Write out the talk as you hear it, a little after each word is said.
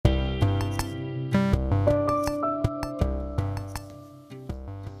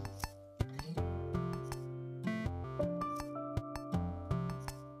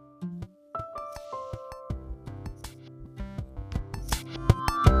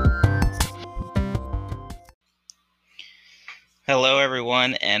Hello,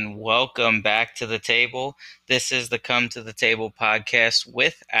 everyone, and welcome back to the table. This is the Come to the Table podcast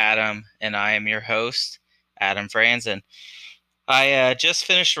with Adam, and I am your host, Adam Franzen. I just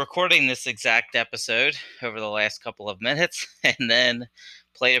finished recording this exact episode over the last couple of minutes and then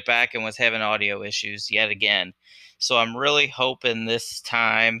played it back and was having audio issues yet again. So I'm really hoping this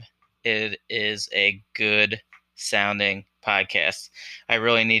time it is a good sounding podcast. I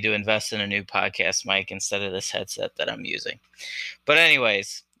really need to invest in a new podcast mic instead of this headset that I'm using. But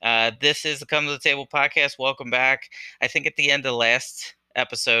anyways, this is the Come to the Table podcast. Welcome back. I think at the end of last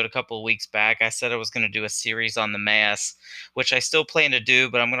episode, a couple of weeks back, I said I was going to do a series on the Mass, which I still plan to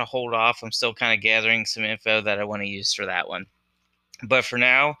do, but I'm going to hold off. I'm still kind of gathering some info that I want to use for that one. But for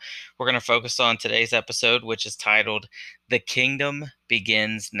now, we're going to focus on today's episode, which is titled The Kingdom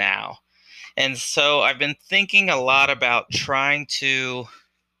Begins Now. And so I've been thinking a lot about trying to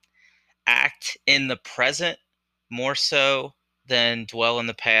act in the present more so than dwell in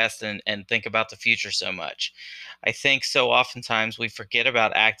the past and think about the future so much. I think so oftentimes we forget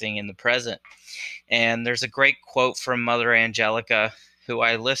about acting in the present. And there's a great quote from Mother Angelica, who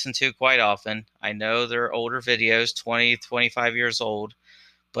I listen to quite often. I know they're older videos, 20, 25 years old,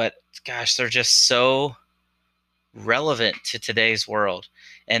 but gosh, they're just so relevant to today's world.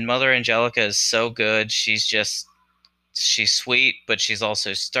 And Mother Angelica is so good. She's sweet, but she's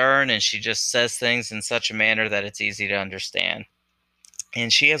also stern, and she just says things in such a manner that it's easy to understand.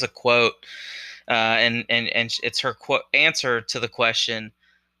 And she has a quote, and it's her answer to the question,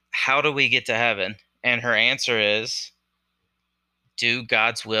 "How do we get to heaven?" And her answer is, "Do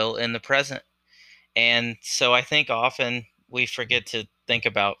God's will in the present." And so I think often we forget to think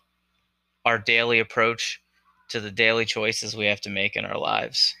about our daily approach to the daily choices we have to make in our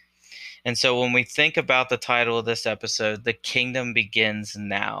lives. And so when we think about the title of this episode, The Kingdom Begins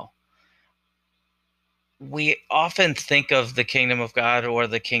Now, we often think of the kingdom of God or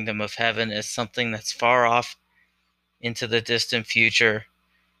the kingdom of heaven as something that's far off into the distant future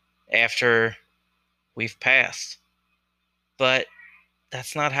after we've passed. But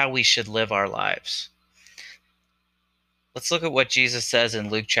that's not how we should live our lives. Let's look at what Jesus says in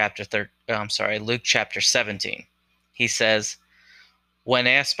Luke chapter 17. He says, "When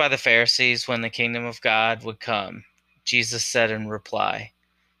asked by the Pharisees when the kingdom of God would come, Jesus said in reply,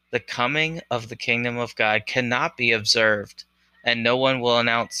 'The coming of the kingdom of God cannot be observed, and no one will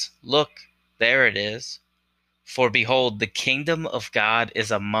announce, Look, there it is. For behold, the kingdom of God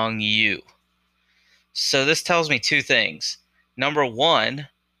is among you.'" So this tells me two things. Number one,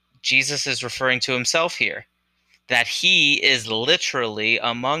 Jesus is referring to himself here, that he is literally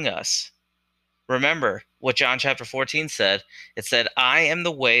among us. Remember what John chapter 14 said. It said, "I am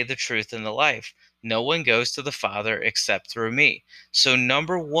the way, the truth, and the life. No one goes to the Father except through me." So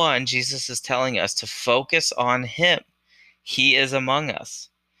number one, Jesus is telling us to focus on him. He is among us.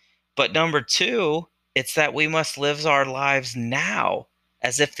 But number two, it's that we must live our lives now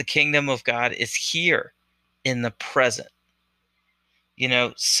as if the kingdom of God is here in the present. You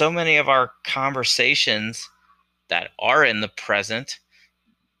know, so many of our conversations that are in the present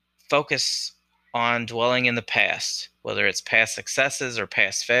focus on dwelling in the past, whether it's past successes or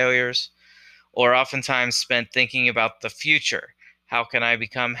past failures, or oftentimes spent thinking about the future. How can I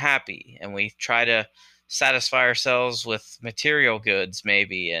become happy? And we try to satisfy ourselves with material goods,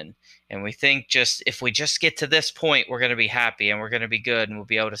 maybe, and we think just if we just get to this point, we're going to be happy and we're going to be good and we'll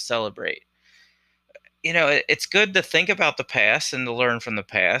be able to celebrate. You know, it's good to think about the past and to learn from the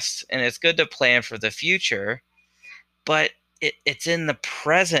past, and it's good to plan for the future, but it's in the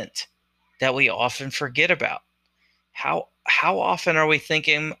present that we often forget about. How often are we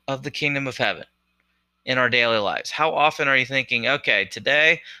thinking of the kingdom of heaven in our daily lives? How often are you thinking, okay,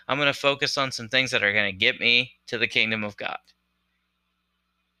 today I'm going to focus on some things that are going to get me to the kingdom of God?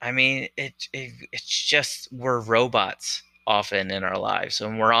 I mean, it's just we're robots often in our lives,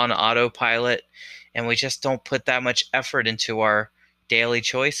 and we're on autopilot, and we just don't put that much effort into our daily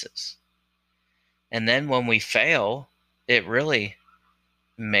choices. And then when we fail, it really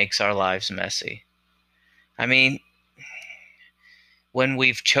makes our lives messy. I mean, when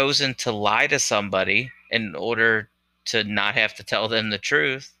we've chosen to lie to somebody in order to not have to tell them the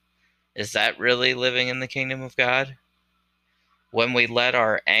truth, is that really living in the kingdom of God? When we let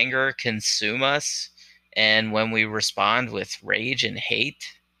our anger consume us and when we respond with rage and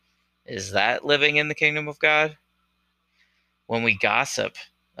hate, is that living in the kingdom of God? When we gossip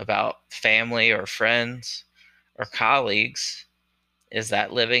about family or friends or colleagues, is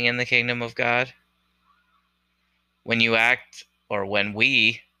that living in the kingdom of God? When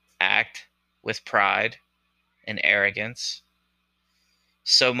we act with pride and arrogance,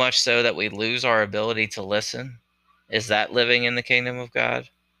 so much so that we lose our ability to listen Is that living in the kingdom of God?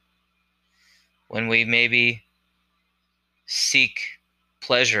 When we maybe seek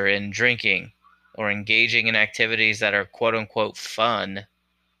pleasure in drinking or engaging in activities that are quote unquote fun,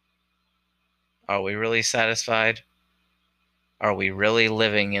 are we really satisfied? Are we really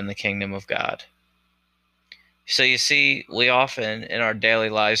living in the kingdom of God? So you see, we often in our daily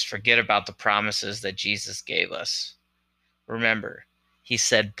lives forget about the promises that Jesus gave us. Remember, he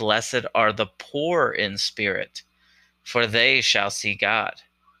said, "Blessed are the poor in spirit, for they shall see God.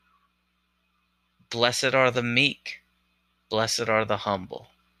 Blessed are the meek, blessed are the humble."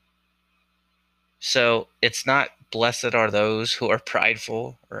 So it's not blessed are those who are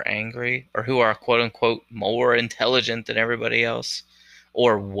prideful or angry or who are quote unquote more intelligent than everybody else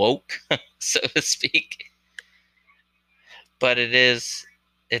or woke, so to speak. But it's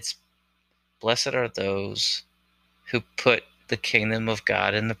blessed are those who put the kingdom of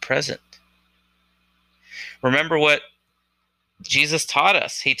God in the present. Remember what Jesus taught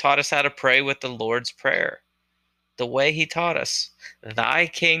us. He taught us how to pray with the Lord's Prayer. The way he taught us, "Thy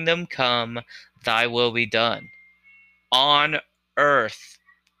kingdom come, thy will be done, on earth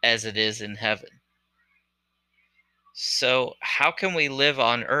as it is in heaven." So, how can we live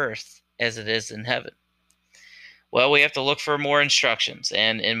on earth as it is in heaven? Well, we have to look for more instructions.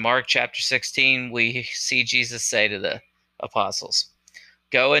 And in Mark chapter 16, we see Jesus say to the apostles,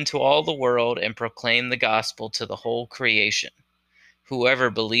 "Go into all the world and proclaim the gospel to the whole creation. Whoever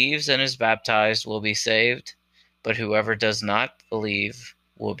believes and is baptized will be saved, but whoever does not believe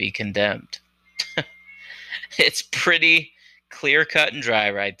will be condemned." It's pretty clear cut and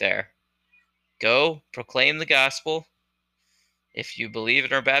dry right there. Go proclaim the gospel. If you believe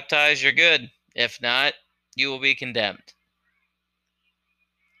and are baptized, you're good. If not, you will be condemned.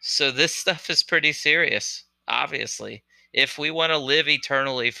 So this stuff is pretty serious, obviously. If we want to live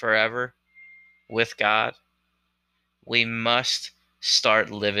eternally forever with God, we must start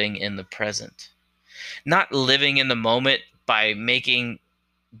living in the present. Not living in the moment by making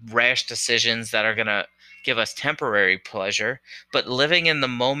rash decisions that are going to give us temporary pleasure, but living in the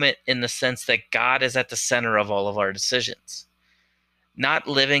moment in the sense that God is at the center of all of our decisions. Not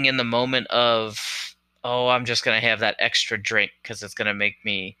living in the moment of, oh, I'm just going to have that extra drink because it's going to make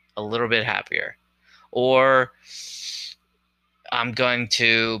me a little bit happier. Or I'm going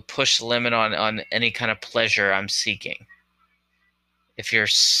to push the limit on any kind of pleasure I'm seeking. If you're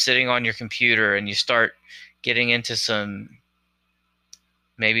sitting on your computer and you start getting into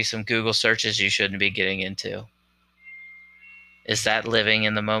maybe some Google searches you shouldn't be getting into, is that living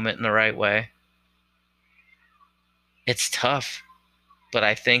in the moment in the right way? It's tough, but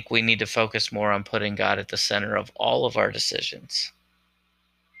I think we need to focus more on putting God at the center of all of our decisions.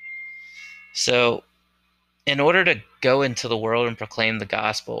 So, in order to go into the world and proclaim the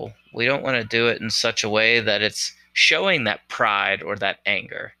gospel, we don't want to do it in such a way that it's showing that pride or that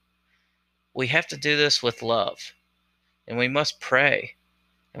anger. We have to do this with love, and we must pray,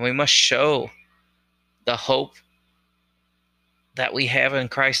 and we must show the hope that we have in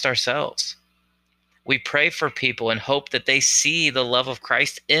Christ ourselves. We pray for people and hope that they see the love of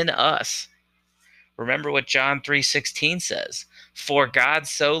Christ in us. Remember what John 3:16 says, "For God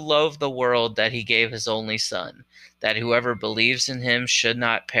so loved the world that he gave his only son, that whoever believes in him should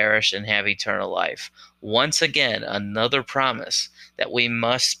not perish and have eternal life." Once again, another promise that we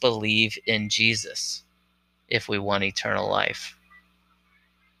must believe in Jesus if we want eternal life.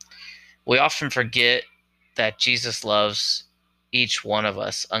 We often forget that Jesus loves each one of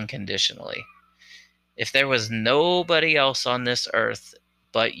us unconditionally. If there was nobody else on this earth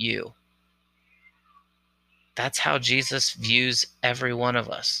but you, that's how Jesus views every one of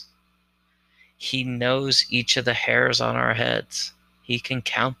us. He knows each of the hairs on our heads. He can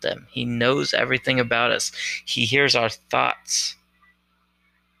count them. He knows everything about us. He hears our thoughts.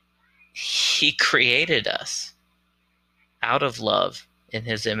 He created us out of love in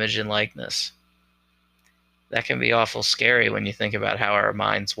his image and likeness. That can be awful scary when you think about how our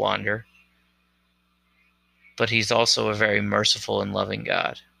minds wander. But he's also a very merciful and loving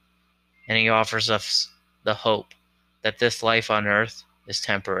God. And he offers us the hope that this life on earth is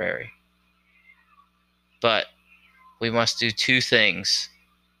temporary. But we must do two things.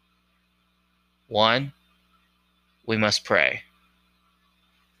 One, we must pray.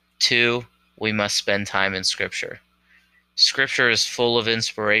 Two, we must spend time in Scripture. Scripture is full of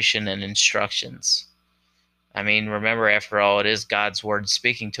inspiration and instructions. I mean, remember, after all, it is God's word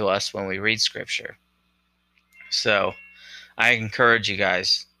speaking to us when we read Scripture. So, I encourage you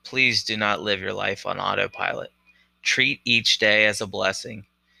guys, please do not live your life on autopilot. Treat each day as a blessing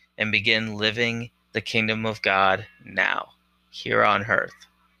and begin living the kingdom of God now, here on earth,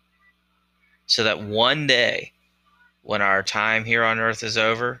 so that one day when our time here on earth is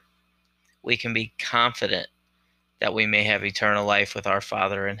over, we can be confident that we may have eternal life with our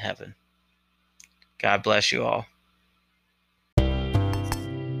Father in heaven. God bless you all.